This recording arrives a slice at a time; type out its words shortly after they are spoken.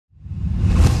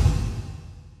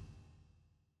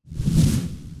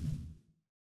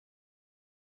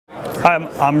Hi,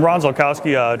 I'm Ron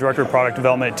Zolkowski, Director of Product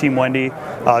Development at Team Wendy.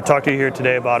 Talk to you here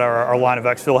today about our line of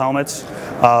exfil helmets.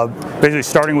 Basically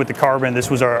starting with the carbon,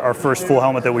 this was our first full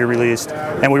helmet that we released.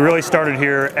 And we really started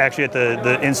here actually at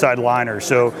the inside liner.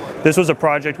 So this was a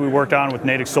project we worked on with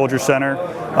Natick Soldier Center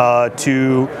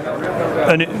to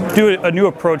do a new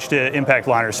approach to impact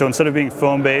liners. So instead of being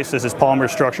foam based, this is polymer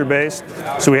structure based.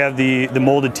 So we have the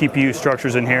molded TPU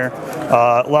structures in here.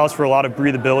 Allows for a lot of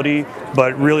breathability,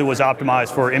 but really was optimized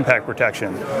for impact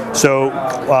protection. So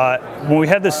when we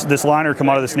had this liner come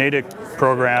out of this Natick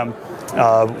program,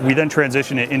 we then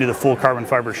transitioned it into the full carbon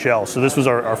fiber shell. So this was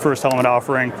our first helmet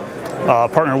offering,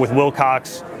 partnered with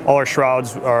Wilcox. All our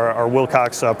shrouds are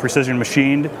Wilcox precision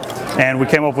machined, and we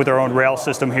came up with our own rail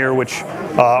system here, which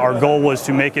our goal was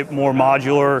to make it more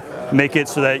modular, make it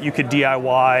so that you could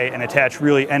DIY and attach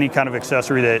really any kind of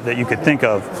accessory that you could think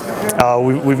of.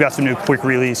 We've got some new quick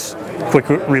release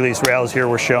rails here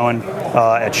we're showing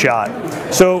at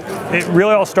SHOT. So it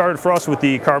really all started for us with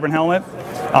the carbon helmet.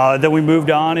 Then we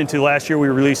moved on into last year. We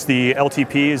released the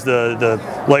LTP, is the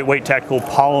lightweight tactical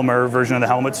polymer version of the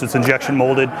helmet. So it's injection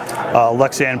molded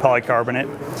Lexan polycarbonate,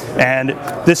 and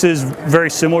this is very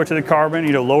similar to the carbon.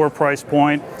 Lower price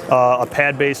point, a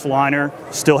pad-based liner,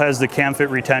 still has the cam fit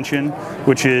retention,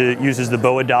 which uses the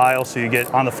BOA dial, so you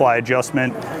get on-the-fly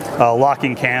adjustment,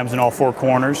 locking cams in all four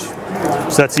corners.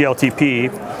 So that's the LTP.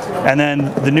 And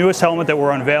then the newest helmet that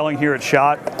we're unveiling here at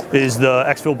SHOT is the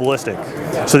exfil Ballistic.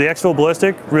 So the exfil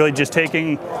Ballistic, really just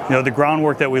taking the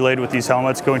groundwork that we laid with these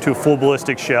helmets, going to a full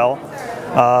ballistic shell.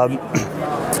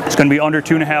 It's going to be under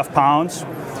 2.5 pounds,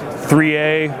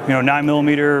 3A,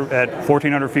 9mm at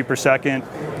 1,400 feet per second,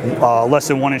 less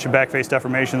than 1 inch of back face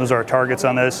deformation. Those are our targets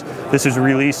on this. This is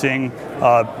releasing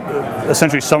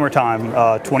essentially summertime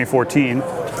 2014.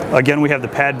 Again, we have the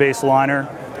pad-based liner,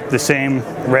 the same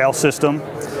rail system.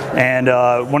 And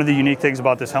one of the unique things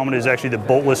about this helmet is actually the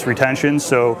boltless retention.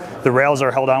 So the rails are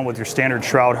held on with your standard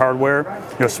shroud hardware.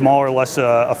 Smaller, less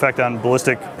effect on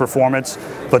ballistic performance,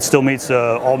 but still meets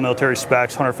all military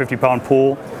specs, 150-pound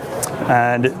pull.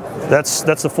 And that's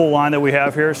the full line that we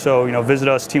have here. So visit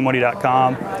us,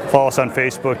 teamwendy.com, follow us on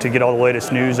Facebook to get all the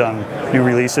latest news on new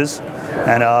releases,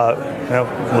 and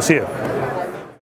we'll see you.